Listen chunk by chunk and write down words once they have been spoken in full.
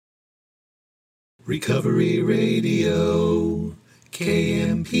Recovery Radio,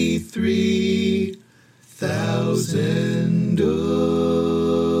 KMP3, 1000 Oaks.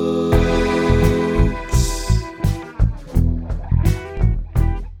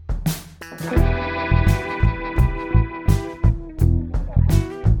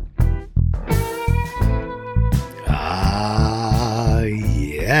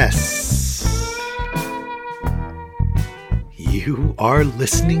 Yes. You are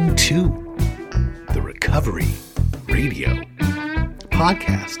listening to the Recovery Radio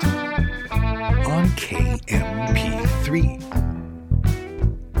podcast on KMP3.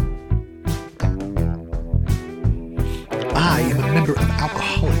 I am a member of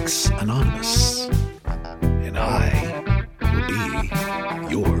Alcoholics Anonymous, and I will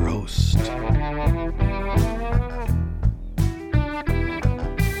be your host.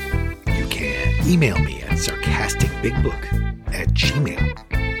 You can email me at sarcasticbigbook@gmail.com.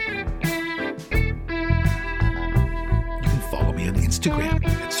 Instagram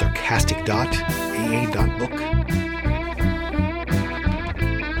at sarcastic.aa.book.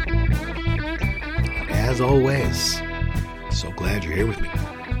 As always, so glad you're here with me.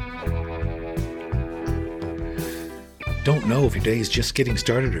 Don't know if your day is just getting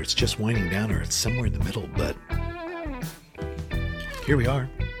started or it's just winding down or it's somewhere in the middle, but here we are.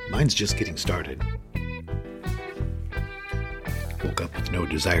 Mine's just getting started. Woke up with no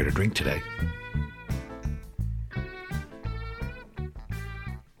desire to drink today.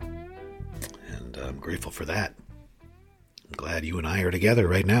 I'm grateful for that. I'm glad you and I are together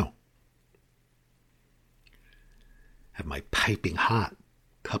right now. Have my piping hot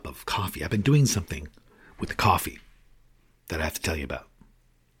cup of coffee. I've been doing something with the coffee that I have to tell you about.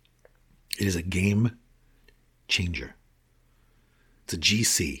 It is a game changer. It's a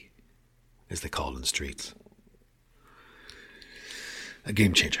GC, as they call it in the streets. A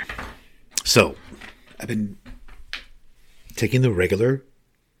game changer. So, I've been taking the regular,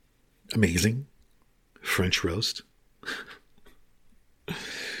 amazing French roast.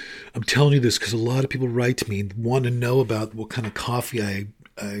 I'm telling you this because a lot of people write to me and want to know about what kind of coffee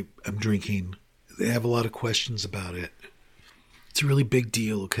I'm drinking. They have a lot of questions about it. It's a really big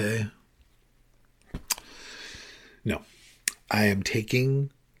deal, okay? No, I am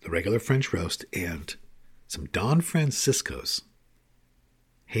taking the regular French roast and some Don Francisco's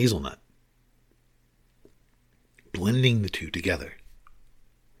hazelnut, blending the two together.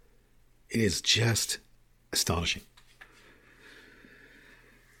 It is just astonishing.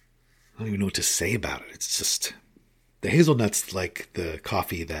 I don't even know what to say about it. It's just, the hazelnut's like the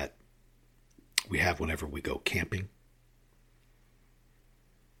coffee that we have whenever we go camping.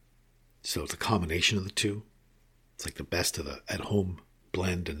 So it's a combination of the two. It's like the best of the at-home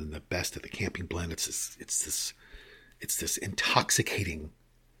blend and then the best of the camping blend. It's this intoxicating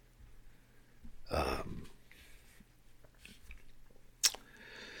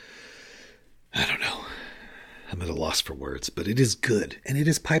I don't know. I'm at a loss for words, but it is good. And it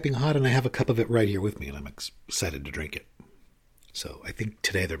is piping hot, and I have a cup of it right here with me, and I'm excited to drink it. So I think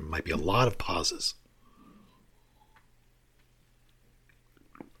today there might be a lot of pauses.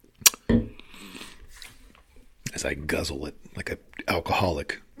 As I guzzle it like an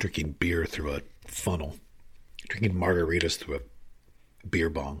alcoholic drinking beer through a funnel. Drinking margaritas through a beer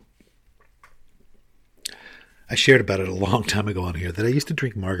bong. I shared about it a long time ago on here that I used to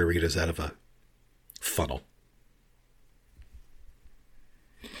drink margaritas out of a funnel.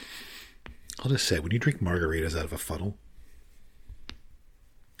 I'll just say, when you drink margaritas out of a funnel,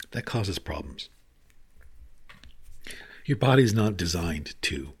 that causes problems. Your body's not designed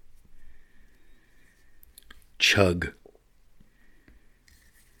to chug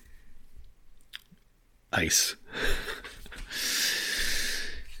ice.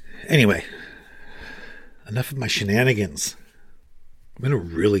 Anyway, enough of my shenanigans. I'm in a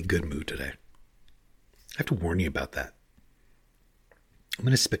really good mood today. I have to warn you about that. I'm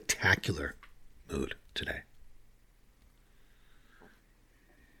in a spectacular mood today.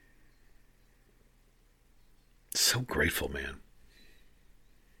 So grateful, man.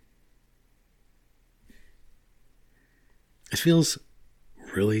 It feels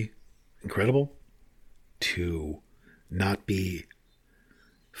really incredible to not be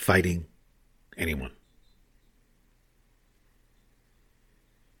fighting anyone.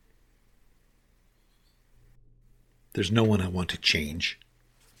 There's no one I want to change.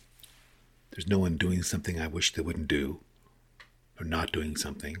 There's no one doing something I wish they wouldn't do, or not doing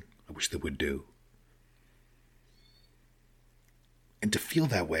something I wish they would do. And to feel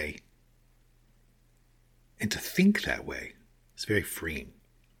that way, and to think that way, is very freeing.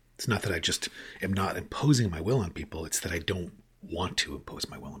 It's not that I just am not imposing my will on people, it's that I don't want to impose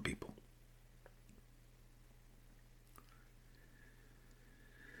my will on people.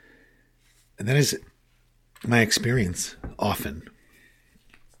 And that is my experience often,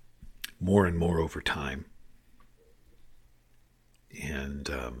 more and more over time. And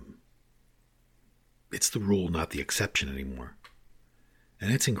it's the rule, not the exception anymore.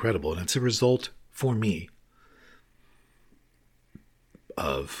 And it's incredible. And it's a result for me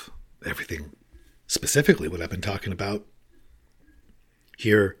of everything, specifically what I've been talking about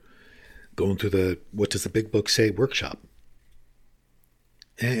here, going through the What Does the Big Book Say workshop.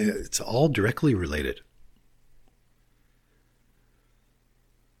 And it's all directly related.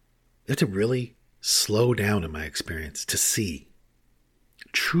 You have to really slow down, in my experience, to see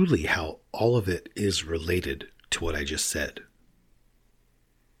truly how all of it is related to what I just said.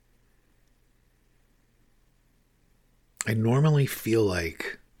 I normally feel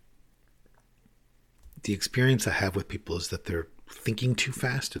like the experience I have with people is that they're thinking too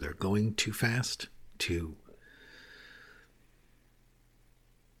fast, or they're going too fast to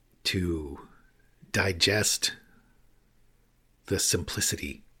digest the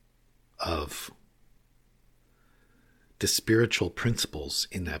simplicity of the spiritual principles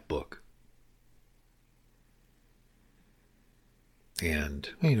in that book. And,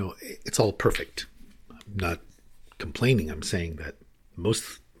 it's all perfect. I'm not complaining. I'm saying that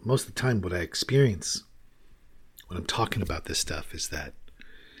most of the time what I experience when I'm talking about this stuff is that,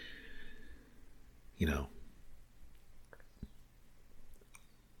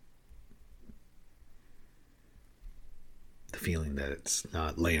 the feeling that it's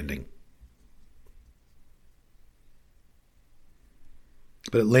not landing.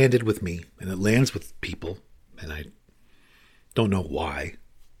 But it landed with me, and it lands with people, and I don't know why.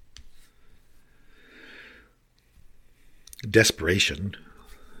 Desperation.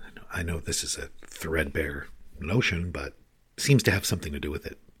 I know this is a threadbare notion, but seems to have something to do with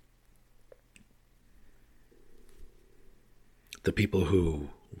it. The people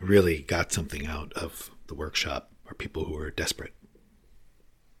who really got something out of the workshop are people who are desperate,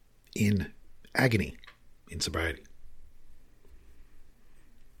 in agony, in sobriety.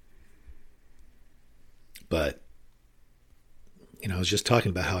 But, I was just talking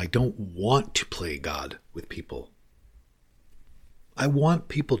about how I don't want to play God with people. I want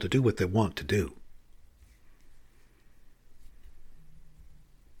people to do what they want to do.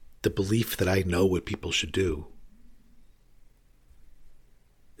 The belief that I know what people should do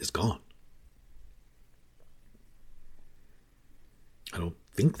is gone. I don't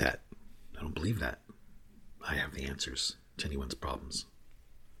think that. I don't believe that. I have the answers to anyone's problems.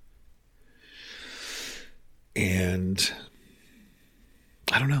 And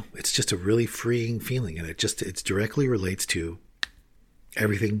I don't know. It's just a really freeing feeling. And it directly relates to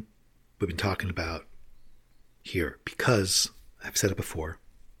everything we've been talking about here. Because I've said it before.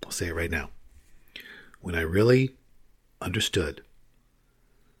 I'll say it right now. When I really understood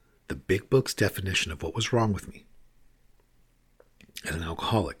the Big Book's definition of what was wrong with me as an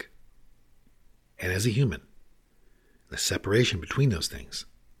alcoholic and as a human, the separation between those things,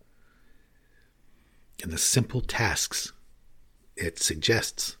 and the simple tasks it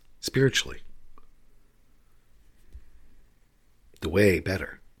suggests spiritually, the way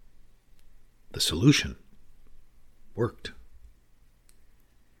better, the solution worked.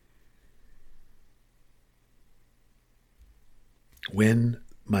 When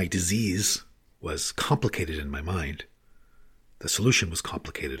my disease was complicated in my mind, the solution was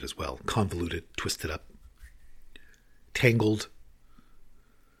complicated as well, convoluted, twisted up, tangled,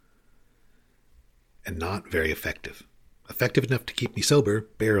 and not very effective. Effective enough to keep me sober,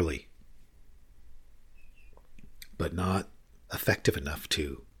 barely, but not effective enough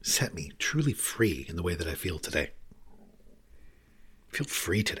to set me truly free in the way that I feel today. I feel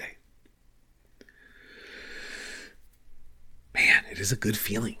free today. Man, it is a good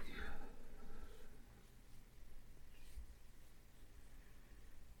feeling.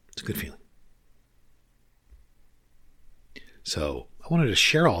 It's a good feeling. So I wanted to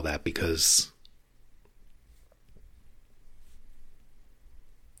share all that because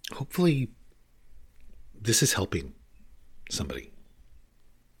hopefully this is helping somebody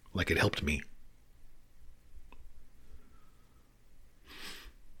like it helped me.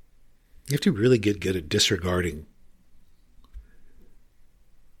 You have to really get good at disregarding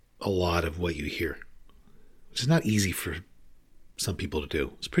a lot of what you hear, which is not easy for some people to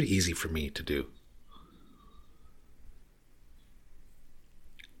do. It's pretty easy for me to do.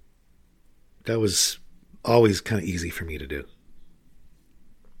 That was always kind of easy for me to do.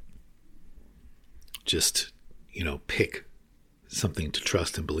 Just, pick something to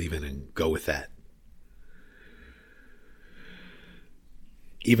trust and believe in and go with that.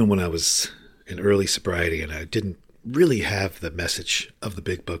 Even when I was in early sobriety and I didn't really have the message of the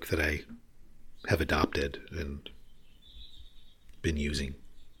Big Book that I have adopted and been using.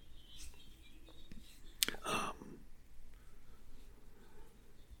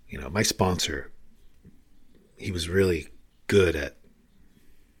 My sponsor, he was really good at,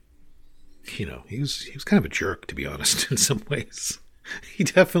 he was kind of a jerk, to be honest, in some ways. He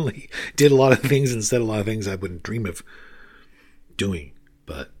definitely did a lot of things and said a lot of things I wouldn't dream of doing,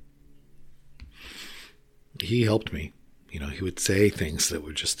 but he helped me. He would say things that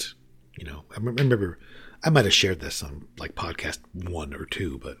were just, I remember, I might have shared this on like podcast 1 or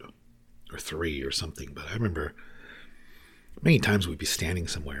 2, or 3 or something, but I remember many times we'd be standing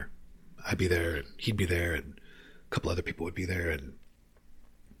somewhere. I'd be there and he'd be there and a couple other people would be there, and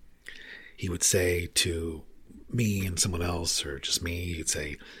he would say to me and someone else, or just me, he'd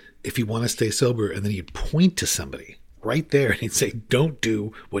say, if you want to stay sober, and then he'd point to somebody right there and he'd say, don't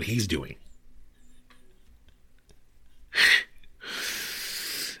do what he's doing.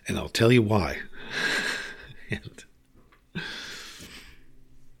 And I'll tell you why. And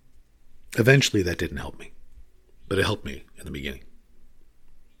eventually that didn't help me, but it helped me in the beginning.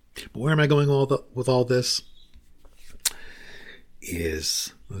 But where am I going with all this?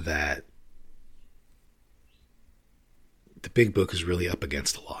 Is that the big book is really up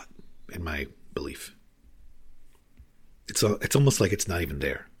against a lot, in my belief. It's almost like it's not even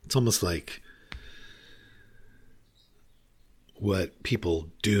there. It's almost like what people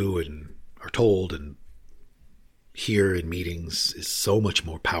do and are told and hear in meetings is so much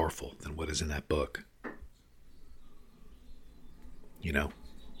more powerful than what is in that book.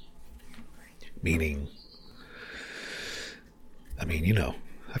 Meaning,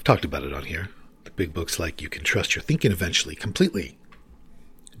 I've talked about it on here. The big book's like, you can trust your thinking eventually, completely.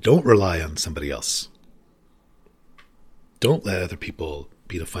 Don't rely on somebody else. Don't let other people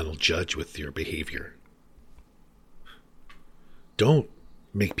be the final judge with your behavior. Don't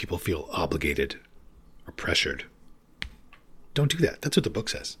make people feel obligated or pressured. Don't do that. That's what the book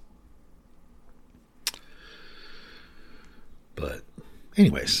says. But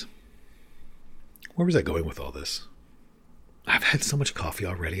anyways, where was I going with all this? I've had so much coffee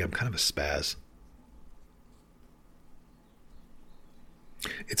already. I'm kind of a spaz.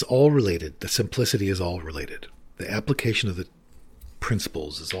 It's all related. The simplicity is all related. The application of the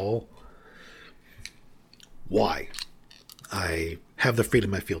principles is all why I have the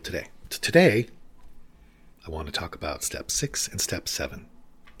freedom I feel today. Today, I want to talk about step 6 and step 7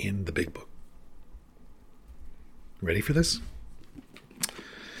 in the big book. Ready for this?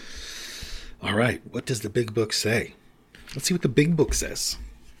 All right, what does the big book say? Let's see what the big book says.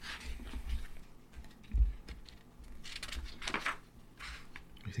 What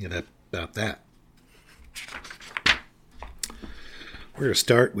do you think about that? We're going to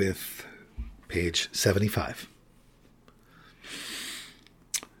start with page 75.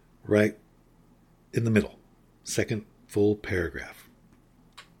 Right in the middle, second full paragraph.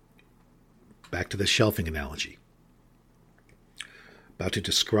 Back to the shelving analogy. About to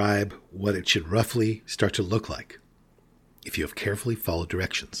describe what it should roughly start to look like if you have carefully followed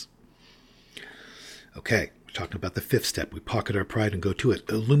directions. Okay, we're talking about the 5th step. We pocket our pride and go to it,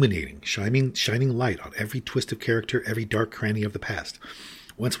 illuminating, shining light on every twist of character, every dark cranny of the past.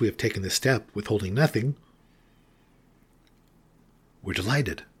 Once we have taken this step, withholding nothing, we're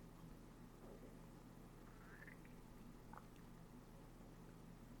delighted.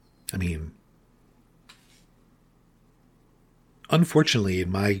 Unfortunately,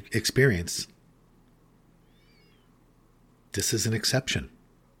 in my experience, this is an exception.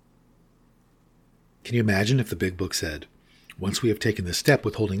 Can you imagine if the big book said, once we have taken this step,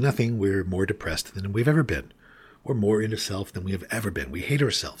 withholding nothing, we're more depressed than we've ever been, or more into self than we have ever been. We hate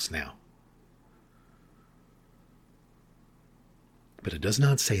ourselves now. But it does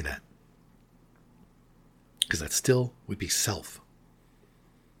not say that, because that still would be self.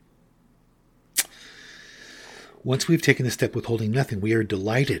 Once we've taken the step withholding nothing, we are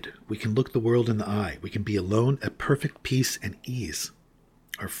delighted. We can look the world in the eye. We can be alone at perfect peace and ease.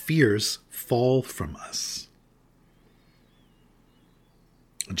 Our fears fall from us.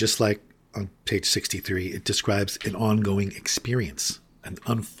 Just like on page 63, it describes an ongoing experience, an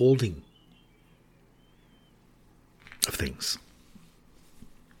unfolding of things.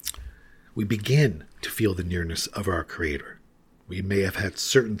 We begin to feel the nearness of our Creator. We may have had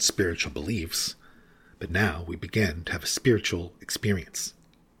certain spiritual beliefs, but now we begin to have a spiritual experience.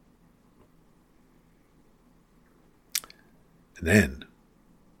 And then,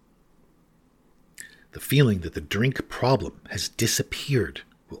 the feeling that the drink problem has disappeared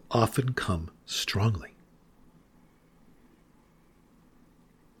will often come strongly.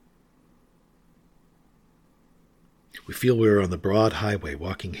 We feel we are on the broad highway,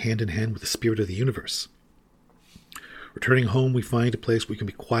 walking hand in hand with the spirit of the universe. Returning home, we find a place we can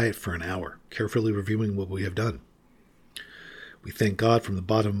be quiet for an hour, carefully reviewing what we have done. We thank God from the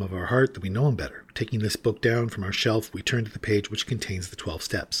bottom of our heart that we know Him better. Taking this book down from our shelf, we turn to the page which contains the 12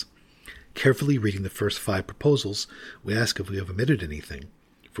 steps. Carefully reading the first 5 proposals, we ask if we have omitted anything,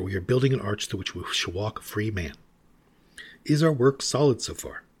 for we are building an arch to which we shall walk a free man. Is our work solid so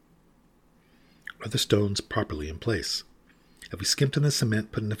far? Are the stones properly in place? Have we skimped on the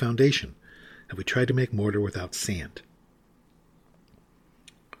cement put in the foundation? Have we tried to make mortar without sand?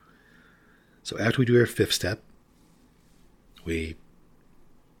 So after we do our 5th step, we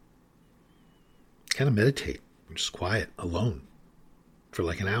kind of meditate. We're just quiet, alone, for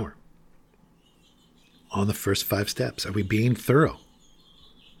like an hour. On the first 5 steps, are we being thorough?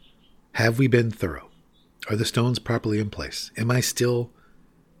 Have we been thorough? Are the stones properly in place? Am I still...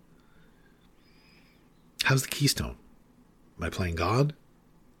 How's the keystone? Am I playing God?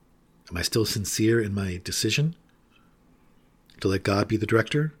 Am I still sincere in my decision to let God be the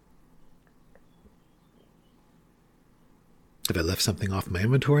director? Have I left something off my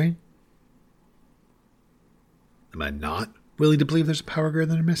inventory? Am I not willing to believe there's a power greater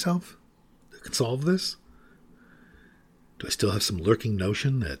than myself that can solve this? Do I still have some lurking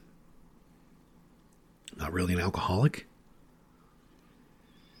notion that I'm not really an alcoholic?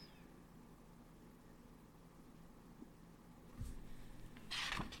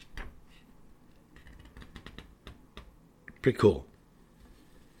 Pretty cool.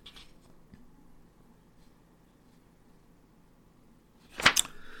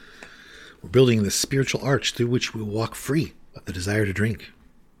 We're building this spiritual arch through which we will walk free of the desire to drink.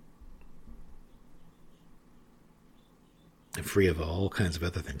 And free of all kinds of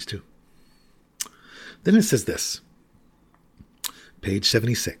other things too. Then it says this. Page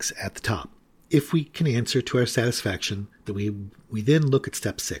 76 at the top. If we can answer to our satisfaction, then we then look at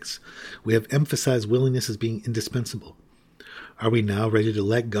step 6. We have emphasized willingness as being indispensable. Are we now ready to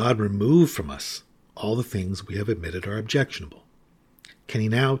let God remove from us all the things we have admitted are objectionable? Can He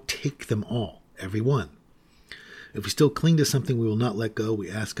now take them all, every one? If we still cling to something we will not let go, we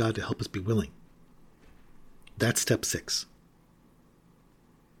ask God to help us be willing. That's step 6.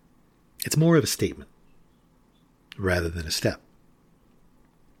 It's more of a statement rather than a step.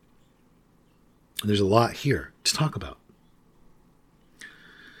 There's a lot here to talk about.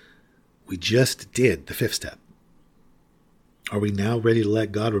 We just did the 5th step. Are we now ready to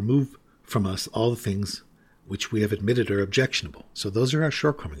let God remove from us all the things which we have admitted are objectionable? So those are our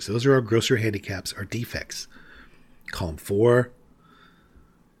shortcomings. Those are our grosser handicaps, our defects. Column 4,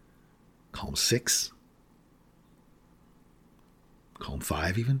 column 6, column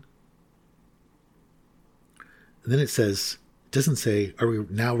 5 even. And then it says, it doesn't say, are we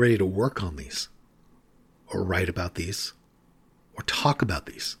now ready to work on these? Or write about these? Or talk about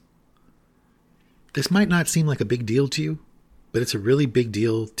these? This might not seem like a big deal to you, but it's a really big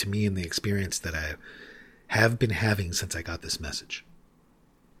deal to me in the experience that I have been having since I got this message.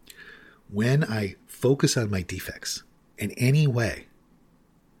 When I focus on my defects in any way,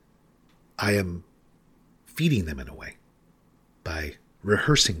 I am feeding them in a way by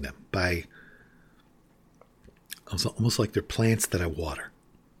rehearsing them, by almost like they're plants that I water.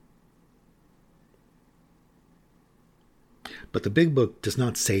 But the big book does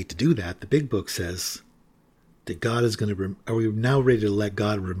not say to do that. The big book says that God is going to... Are we now ready to let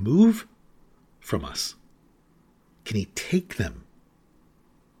God remove from us? Can He take them?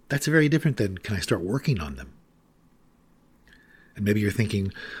 That's very different than, can I start working on them? And maybe you're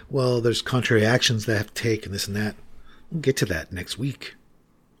thinking, well, there's contrary actions that I have to take and this and that. We'll get to that next week.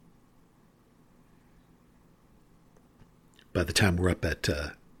 By the time we're up at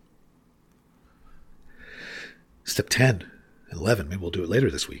step 10 and 11, maybe we'll do it later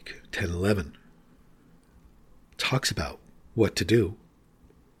this week, 10 and 11, talks about what to do.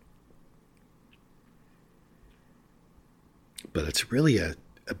 But it's really a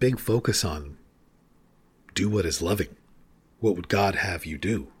big focus on do what is loving. What would God have you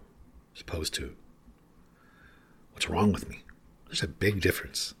do? As opposed to what's wrong with me? There's a big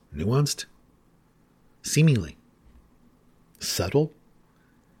difference. Nuanced? Seemingly. Subtle?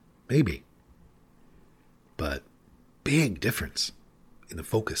 Maybe. But big difference in the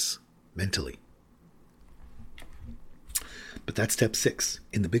focus mentally. But that's step 6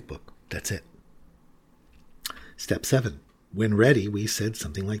 in the big book. That's it. Step 7. When ready, we said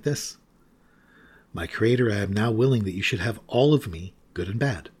something like this. My Creator, I am now willing that you should have all of me, good and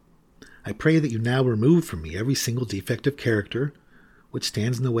bad. I pray that you now remove from me every single defect of character which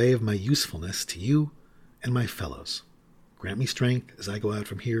stands in the way of my usefulness to you and my fellows. Grant me strength as I go out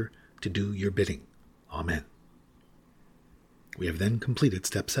from here to do your bidding. Amen. We have then completed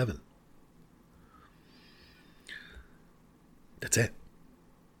step 7. That's it.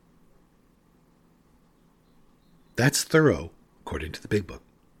 That's thorough, according to the Big Book.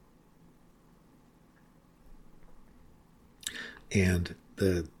 And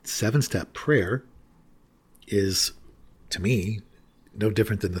the 7-step prayer is, to me, no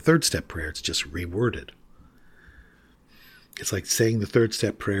different than the 3rd-step prayer. It's just reworded. It's like saying the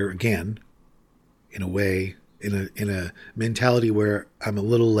 3rd-step prayer again in a way, in a mentality where I'm a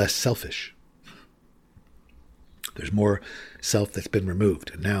little less selfish. There's more self that's been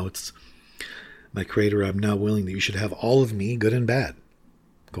removed. And now it's, my Creator, I'm now willing that you should have all of me, good and bad.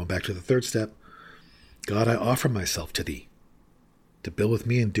 Going back to the 3rd step, God, I offer myself to thee, to build with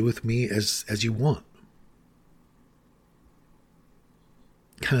me and do with me as you want.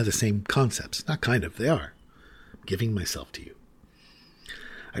 Kind of the same concepts. Not kind of, they are. I'm giving myself to you.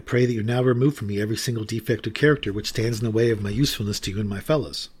 I pray that you now remove from me every single defect of character which stands in the way of my usefulness to you and my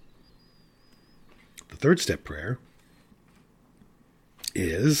fellows. The 3rd step prayer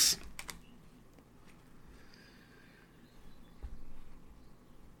is,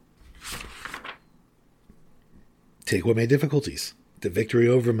 take away my difficulties. The victory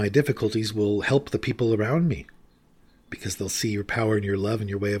over my difficulties will help the people around me because they'll see your power and your love and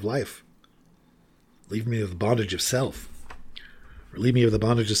your way of life. Leave me of the bondage of self. Relieve me of the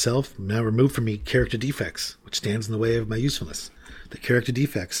bondage of self. Now remove from me character defects, which stands in the way of my usefulness. The character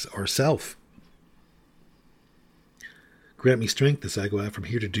defects are self. Grant me strength as I go out from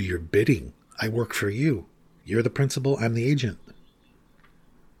here to do your bidding. I work for you. You're the principal, I'm the agent.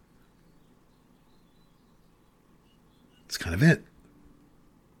 That's kind of it.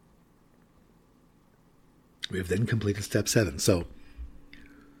 We have then completed step 7. So,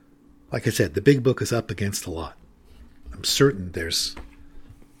 like I said, the Big Book is up against a lot. I'm certain there's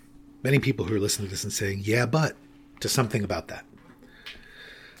many people who are listening to this and saying, yeah, but, to something about that.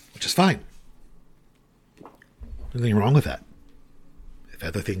 Which is fine. Nothing wrong with that. If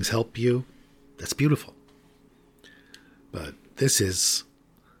other things help you, that's beautiful. But this is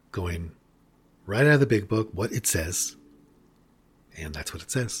going right out of the Big Book, what it says. And that's what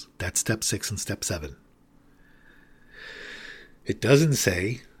it says. That's step 6 and step 7. It doesn't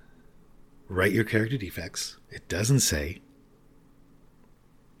say, write your character defects. It doesn't say,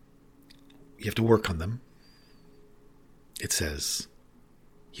 you have to work on them. It says,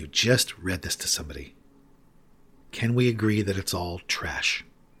 you just read this to somebody. Can we agree that it's all trash?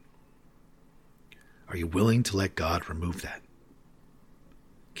 Are you willing to let God remove that?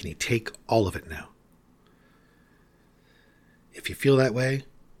 Can He take all of it now? If you feel that way,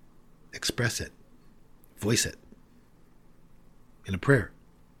 express it. Voice it. In a prayer.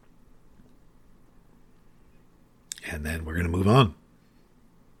 And then we're going to move on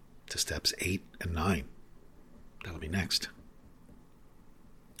to steps 8 and 9. That'll be next.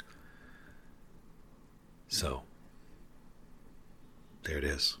 So, there it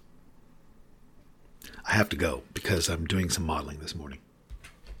is. I have to go because I'm doing some modeling this morning.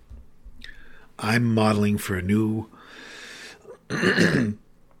 I'm modeling for a new... I'm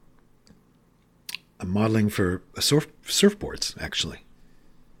modeling for surfboards, actually.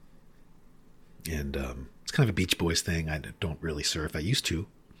 And it's kind of a Beach Boys thing. I don't really surf. I used to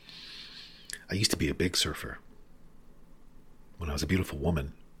be a big surfer when I was a beautiful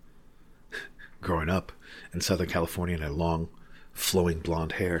woman growing up in Southern California and had long, flowing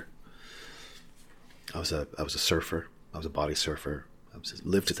blonde hair. I was a surfer. I was a body surfer.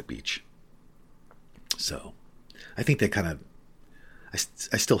 Lived at the beach. So I think they kind of, I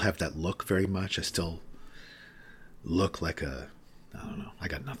still have that look very much. I still look like I don't know. I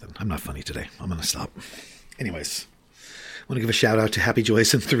got nothing. I'm not funny today. I'm going to stop. Anyways, I want to give a shout out to Happy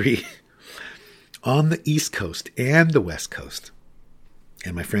Joyce and 3 on the East Coast and the West Coast.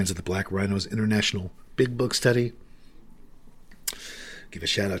 And my friends at the Black Rhinos International Big Book Study. Give a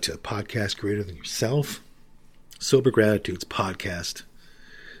shout out to a podcast greater than yourself. Sober Gratitudes Podcast.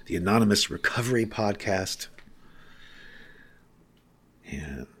 The Anonymous Recovery Podcast.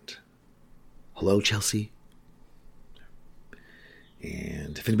 And hello, Chelsea.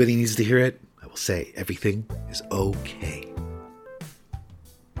 And if anybody needs to hear it, I will say everything is okay.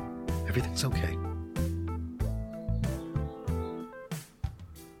 Everything's okay.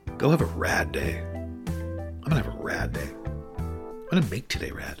 Go have a rad day. I'm going to have a rad day. I'm going to make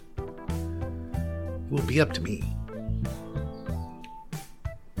today rad. It will be up to me.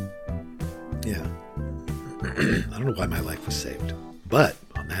 Yeah. I don't know why my life was saved. But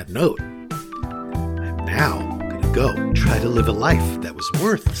on that note, I'm now going to go try to live a life that was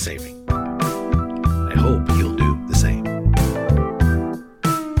worth saving. I hope you'll